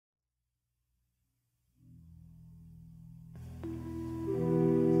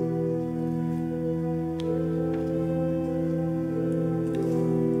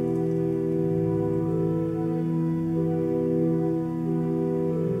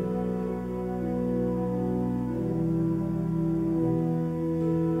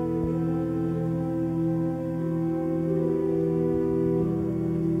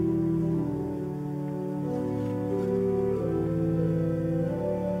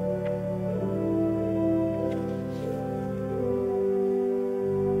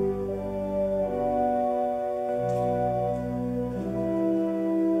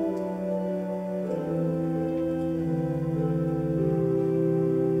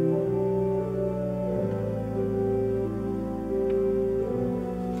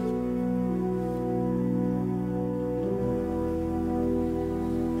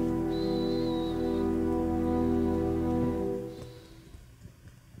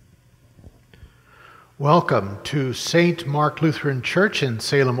Welcome to St. Mark Lutheran Church in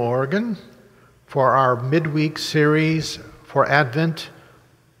Salem, Oregon for our midweek series for Advent,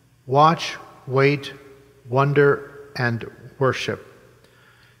 Watch, Wait, Wonder, and Worship.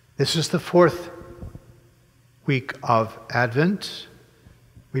 This is the fourth week of Advent.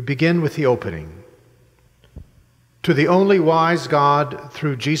 We begin with the opening. To the only wise God,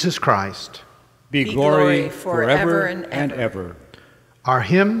 through Jesus Christ, be glory forever and ever. Our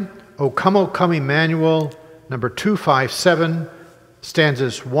hymn, O Come, Emmanuel, number 257,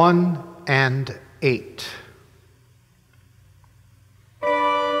 stanzas 1 and 8.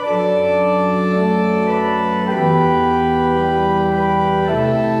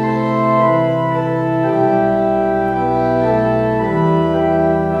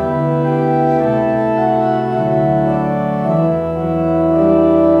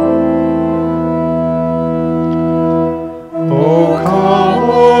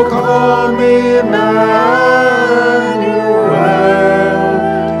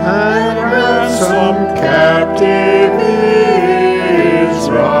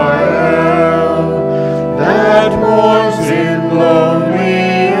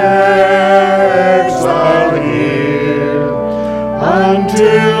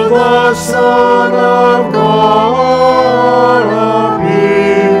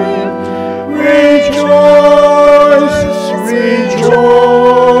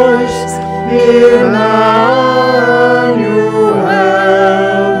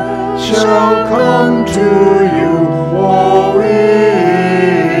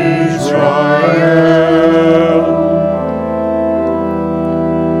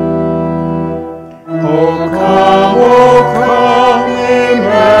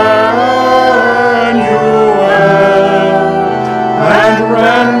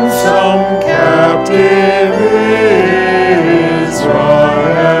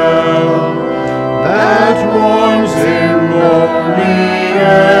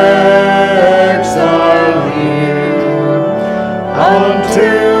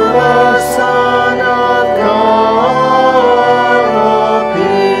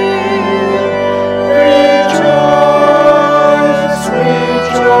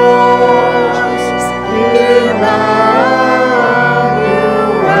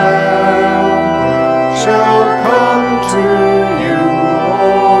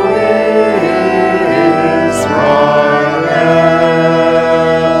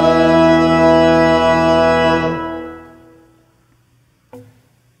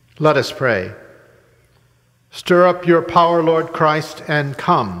 Let us pray. Stir up your power, Lord Christ, and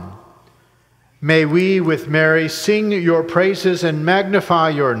come. May we, with Mary, sing your praises and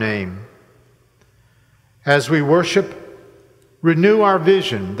magnify your name. As we worship, renew our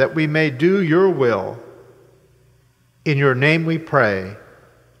vision that we may do your will. In your name we pray.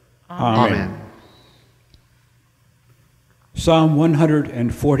 Amen. Psalm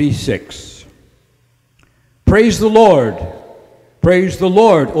 146. Praise the Lord. Praise the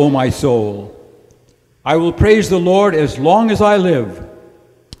Lord, O my soul. I will praise the Lord as long as I live.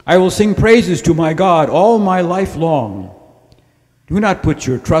 I will sing praises to my God all my life long. Do not put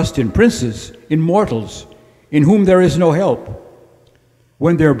your trust in princes, in mortals, in whom there is no help.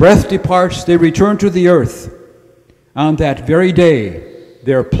 When their breath departs, they return to the earth. On that very day,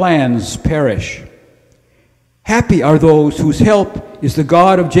 their plans perish. Happy are those whose help is the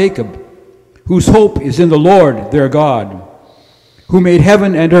God of Jacob, whose hope is in the Lord their God, who made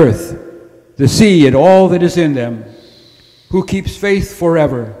heaven and earth, the sea and all that is in them, who keeps faith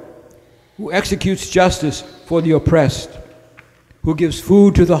forever, who executes justice for the oppressed, who gives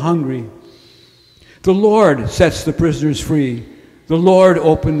food to the hungry. The Lord sets the prisoners free. The Lord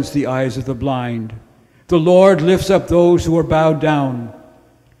opens the eyes of the blind. The Lord lifts up those who are bowed down.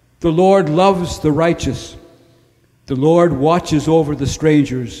 The Lord loves the righteous. The Lord watches over the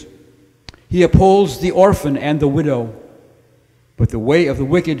strangers. He upholds the orphan and the widow, but the way of the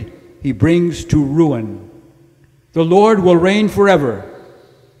wicked he brings to ruin. The Lord will reign forever.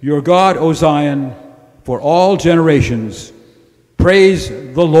 Your God, O Zion, for all generations. Praise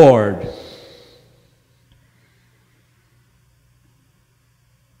the Lord.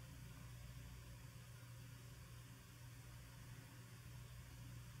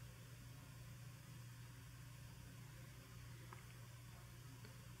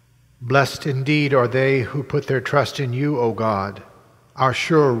 Blessed indeed are they who put their trust in you, O God, our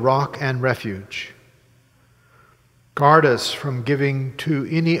sure rock and refuge. Guard us from giving to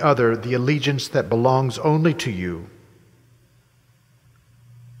any other the allegiance that belongs only to you.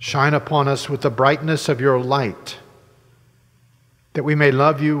 Shine upon us with the brightness of your light, that we may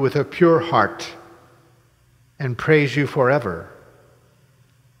love you with a pure heart and praise you forever.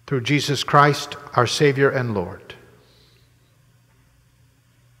 through Jesus Christ, our Savior and Lord.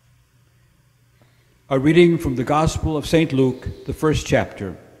 A reading from the Gospel of St. Luke, the first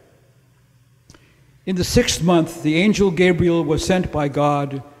chapter. In the 6th month, the angel Gabriel was sent by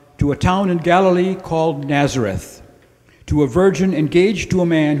God to a town in Galilee called Nazareth, to a virgin engaged to a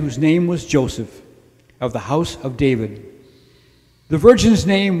man whose name was Joseph, of the house of David. The virgin's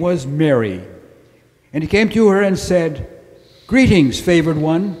name was Mary. And he came to her and said, "Greetings, favored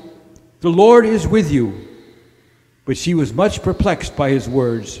one, the Lord is with you." But she was much perplexed by his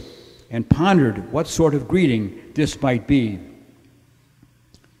words, and pondered what sort of greeting this might be.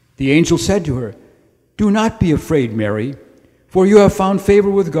 The angel said to her, "Do not be afraid, Mary, for you have found favor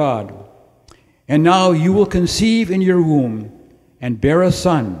with God. And now you will conceive in your womb and bear a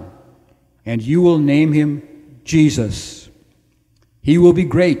son, and you will name him Jesus. He will be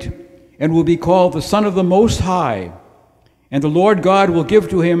great and will be called the Son of the Most High, and the Lord God will give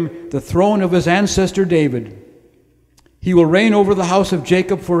to him the throne of his ancestor David. He will reign over the house of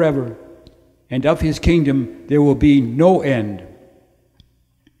Jacob forever, and of his kingdom there will be no end."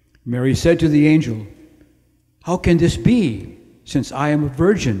 Mary said to the angel, "How can this be, since I am a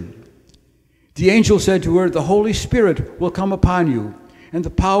virgin?" The angel said to her, "The Holy Spirit will come upon you, and the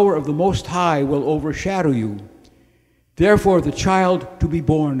power of the Most High will overshadow you. Therefore the child to be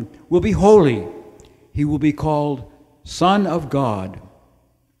born will be holy. He will be called Son of God.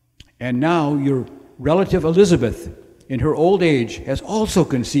 And now your relative Elizabeth, in her old age, has also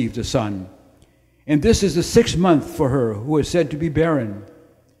conceived a son. And this is the 6th month for her who is said to be barren.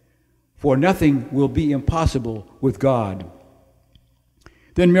 For nothing will be impossible with God."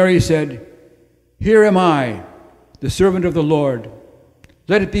 Then Mary said, "Here am I, the servant of the Lord.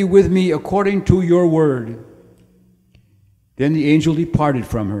 Let it be with me according to your word." Then the angel departed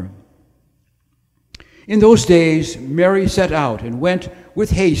from her. In those days, Mary set out and went with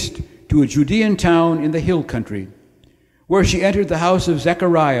haste to a Judean town in the hill country, where she entered the house of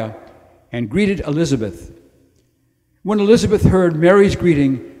Zechariah and greeted Elizabeth. When Elizabeth heard Mary's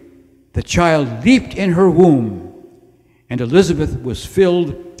greeting, the child leaped in her womb, and Elizabeth was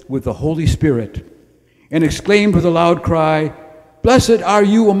filled with the Holy Spirit, and exclaimed with a loud cry, "Blessed are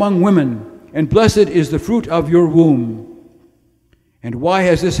you among women, and blessed is the fruit of your womb. And why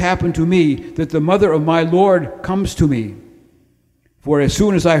has this happened to me, that the mother of my Lord comes to me? For as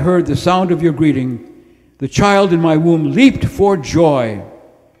soon as I heard the sound of your greeting, the child in my womb leaped for joy.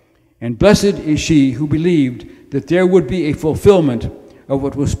 And blessed is she who believed that there would be a fulfillment of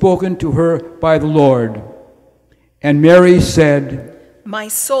what was spoken to her by the Lord." And Mary said, "My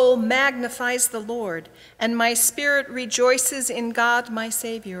soul magnifies the Lord, and my spirit rejoices in God my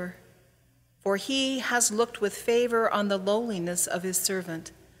Savior. For he has looked with favor on the lowliness of his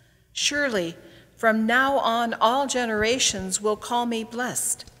servant. Surely, from now on all generations will call me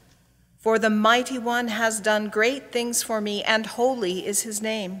blessed. For the Mighty One has done great things for me, and holy is his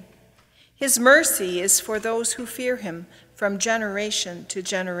name. His mercy is for those who fear him from generation to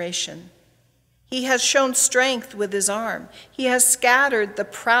generation. He has shown strength with his arm. He has scattered the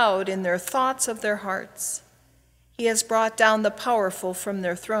proud in their thoughts of their hearts. He has brought down the powerful from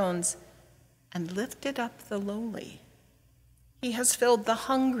their thrones and lifted up the lowly. He has filled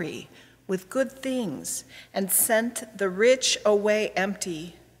the hungry with good things and sent the rich away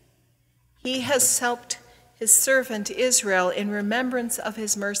empty. He has helped his servant Israel in remembrance of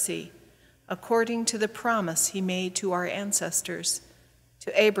his mercy, according to the promise he made to our ancestors,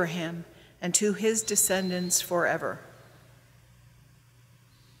 to Abraham and to his descendants forever."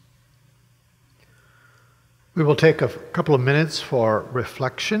 We will take a couple of minutes for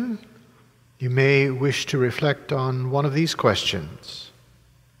reflection. You may wish to reflect on one of these questions.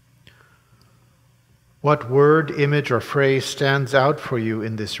 What word, image, or phrase stands out for you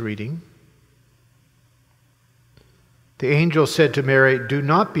in this reading? The angel said to Mary, "Do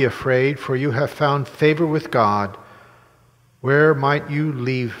not be afraid, for you have found favor with God. Where might you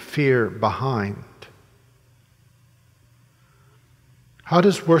leave fear behind?" How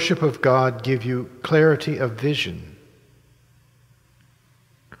does worship of God give you clarity of vision?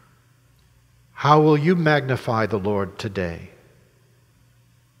 How will you magnify the Lord today?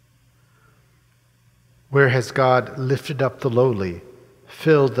 Where has God lifted up the lowly,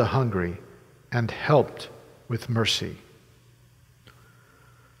 filled the hungry, and helped with mercy?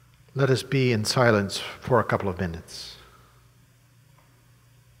 Let us be in silence for a couple of minutes.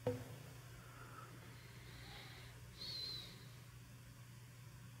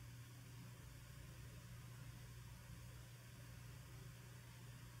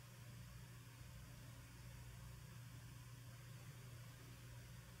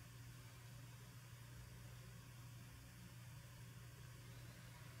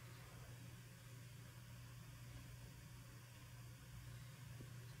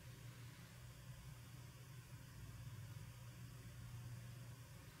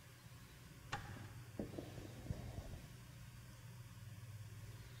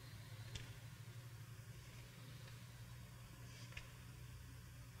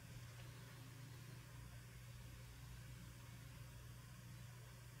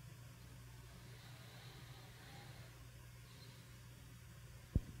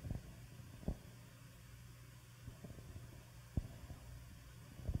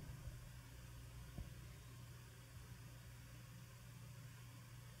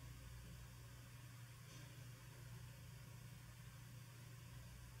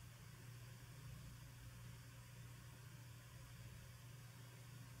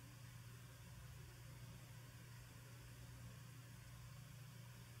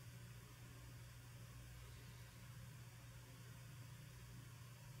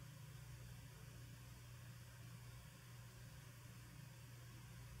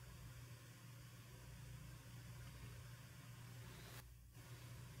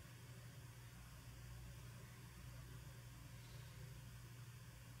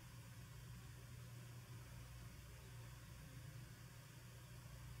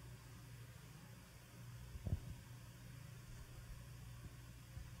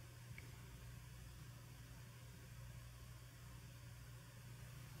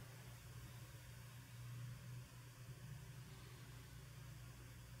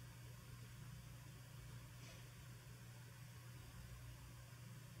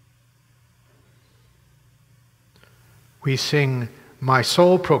 We sing My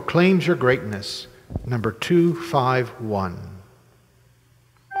Soul Proclaims Your Greatness, number 251.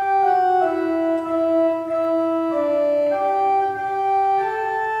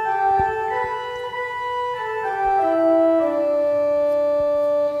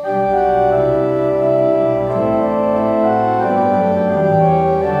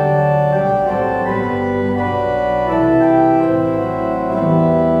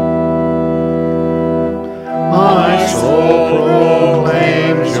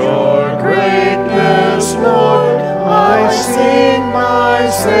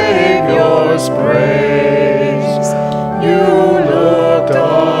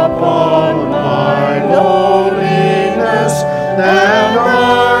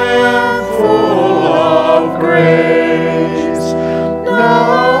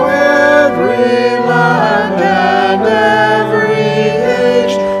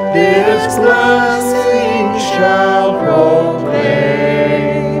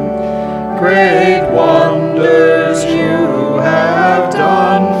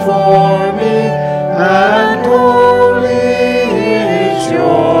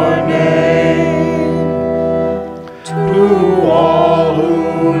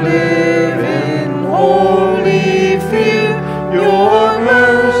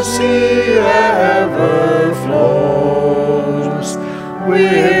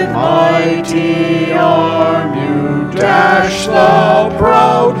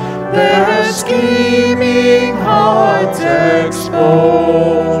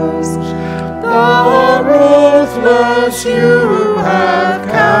 You have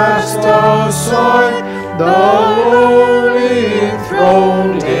cast aside, the lowly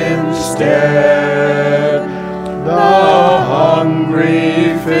enthroned instead, the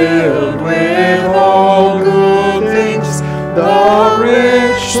hungry filled with all good things, the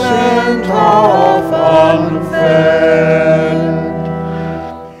rich sent off unfed.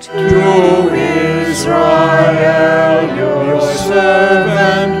 To Israel your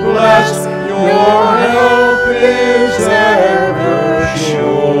servant bless, your help is ever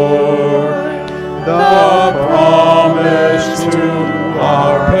sure. The promise to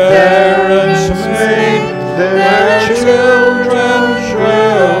our parents made, their children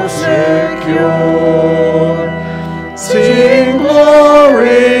shall secure. Sing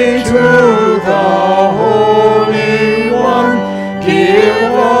glory to the Holy One,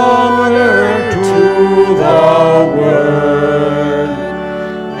 give honor to the Word,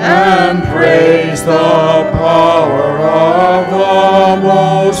 and praise the power of the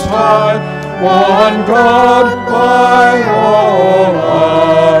Most High, one God by all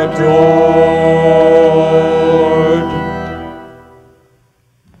adored.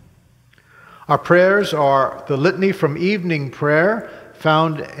 Our prayers are the litany from evening prayer,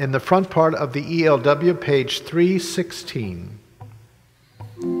 found in the front part of the ELW, page 316.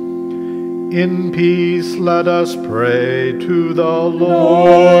 In peace let us pray to the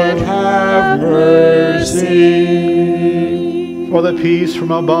Lord. Have mercy. For the peace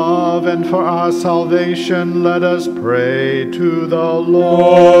from above and for our salvation, let us pray to the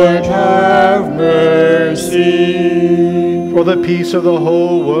Lord. Have mercy. For the peace of the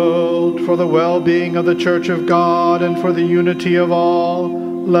whole world, for the well-being of the Church of God, and for the unity of all,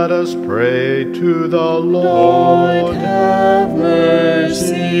 let us pray to the Lord. Have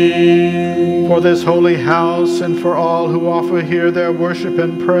mercy. For this holy house and for all who offer here their worship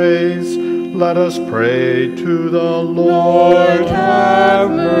and praise, let us pray to the Lord.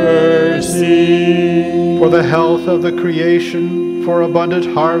 Have mercy. For the health of the creation, for abundant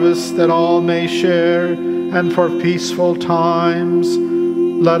harvests that all may share, and for peaceful times,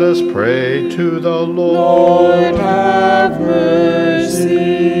 let us pray to the Lord. Have mercy.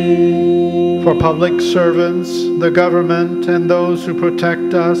 For public servants, the government, and those who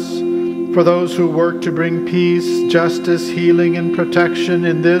protect us, for those who work to bring peace, justice, healing, and protection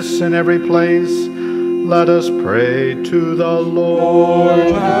in this and every place, let us pray to the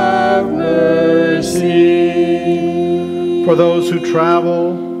Lord. Have mercy. For those who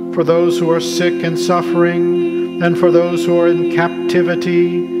travel, for those who are sick and suffering, and for those who are in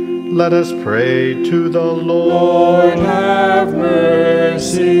captivity, let us pray to the Lord. Have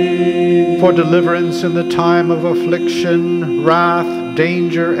mercy. For deliverance in the time of affliction, wrath,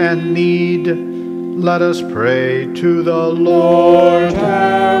 danger, and need, let us pray to the Lord.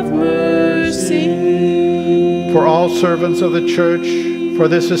 Have mercy. For all servants of the Church, for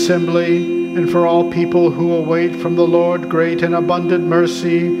this assembly, and for all people who await from the Lord great and abundant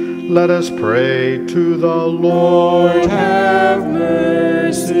mercy, let us pray to the Lord. Have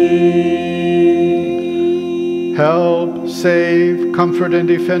mercy. Help, save, comfort, and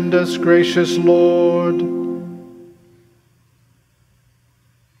defend us, gracious Lord.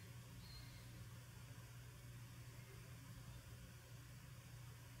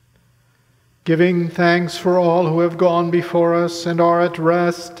 Giving thanks for all who have gone before us and are at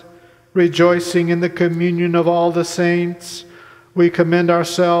rest, rejoicing in the communion of all the saints, we commend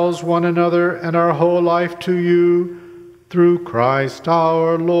ourselves, one another, and our whole life to you, through Christ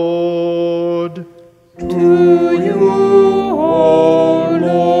our Lord. To you, O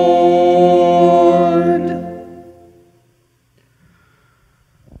Lord.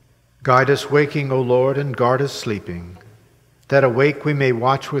 Guide us waking, O Lord, and guard us sleeping, that awake we may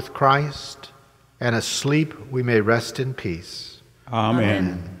watch with Christ, and asleep we may rest in peace.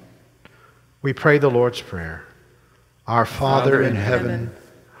 Amen. We pray the Lord's Prayer. Our Father in heaven,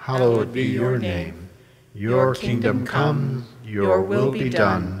 hallowed be your name. Your kingdom come, your will be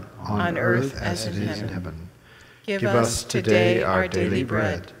done, on earth as it is in heaven. Give us today our daily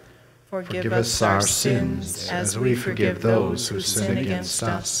bread. Forgive us our sins as we forgive those who sin against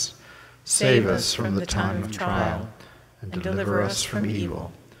us. Save us from the time of trial, and deliver us from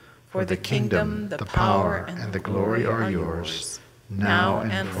evil. For the kingdom, the power, and the glory are yours, now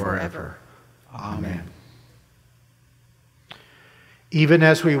and forever. Amen. Even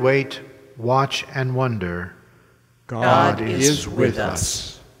as we wait, watch, and wonder, God is with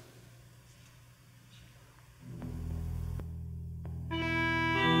us.